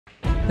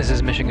This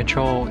is Mission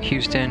Control,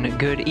 Houston.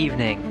 Good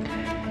evening.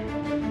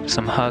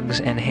 Some hugs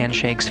and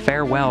handshakes,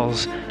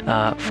 farewells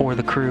for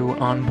the crew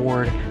on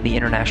board the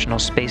International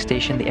Space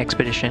Station, the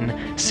Expedition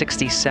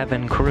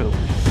 67 crew.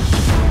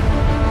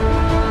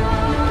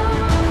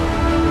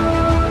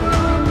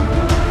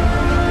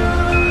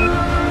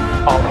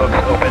 All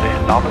hooks open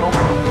and nominal.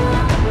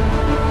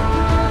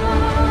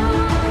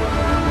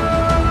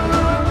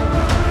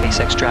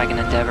 SpaceX Dragon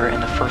Endeavour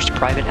and the first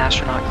private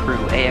astronaut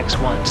crew,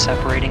 AX-1,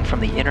 separating from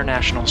the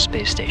International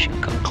Space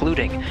Station,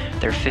 concluding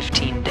their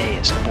 15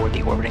 days aboard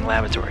the orbiting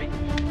laboratory.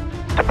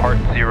 Depart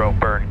 0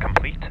 burn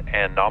complete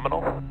and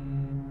nominal.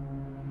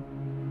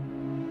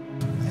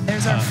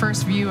 There's our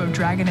first view of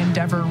Dragon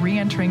Endeavour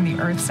re-entering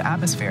the Earth's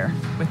atmosphere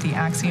with the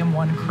Axiom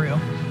 1 crew.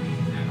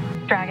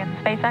 Dragon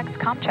SpaceX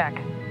comm check.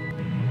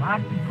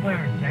 Loud and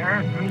clear,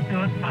 Sarah. Cruise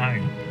to its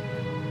fine.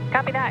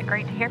 Copy that.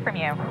 Great to hear from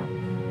you.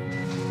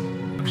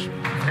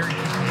 Very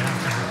quickly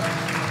after.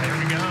 There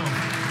we go.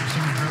 We're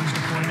seeing the drones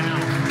deploy now.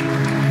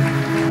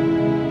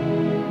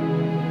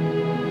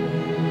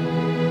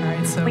 All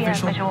right, so We have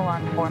visual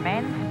on 4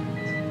 mains.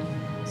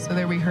 So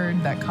there we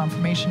heard that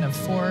confirmation of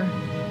 4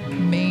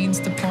 mains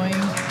deploying.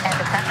 And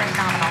descent rate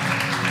nominal.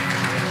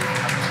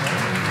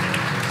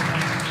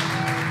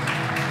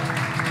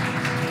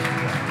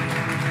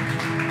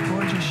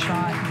 Gorgeous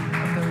shot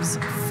of those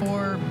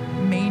 4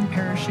 main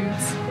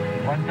parachutes.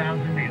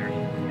 1,000 meters.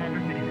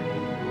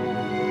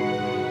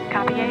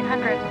 Copy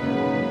 800.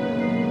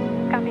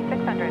 Copy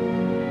 600.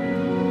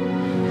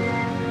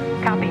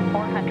 Copy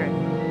 400.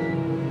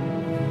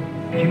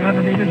 Do you know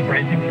the meters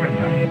bracing for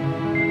impact?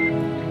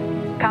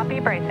 Copy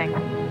bracing.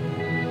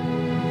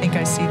 I think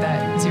I see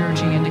that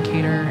 0G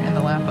indicator in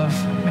the lap of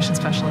Mission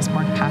Specialist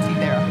Mark Pathy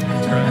there.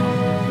 That's right.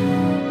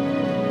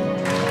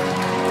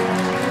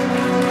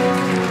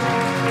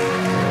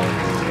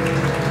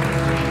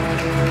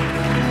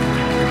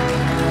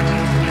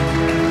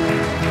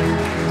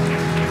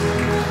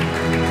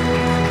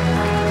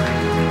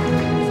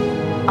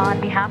 On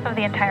behalf of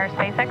the entire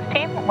SpaceX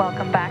team,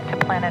 welcome back to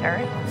planet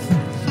Earth.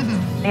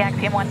 The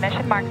Axiom 1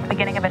 mission marks the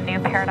beginning of a new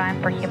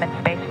paradigm for human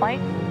spaceflight.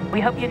 We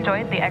hope you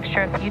enjoyed the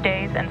extra few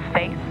days in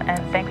space, and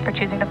thanks for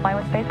choosing to fly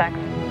with SpaceX.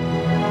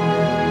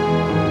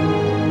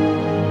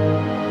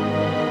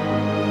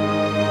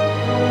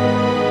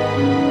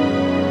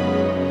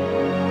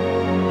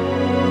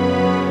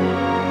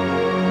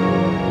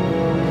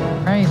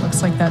 All right,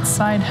 looks like that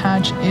side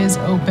hatch is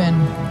open.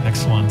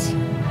 Excellent.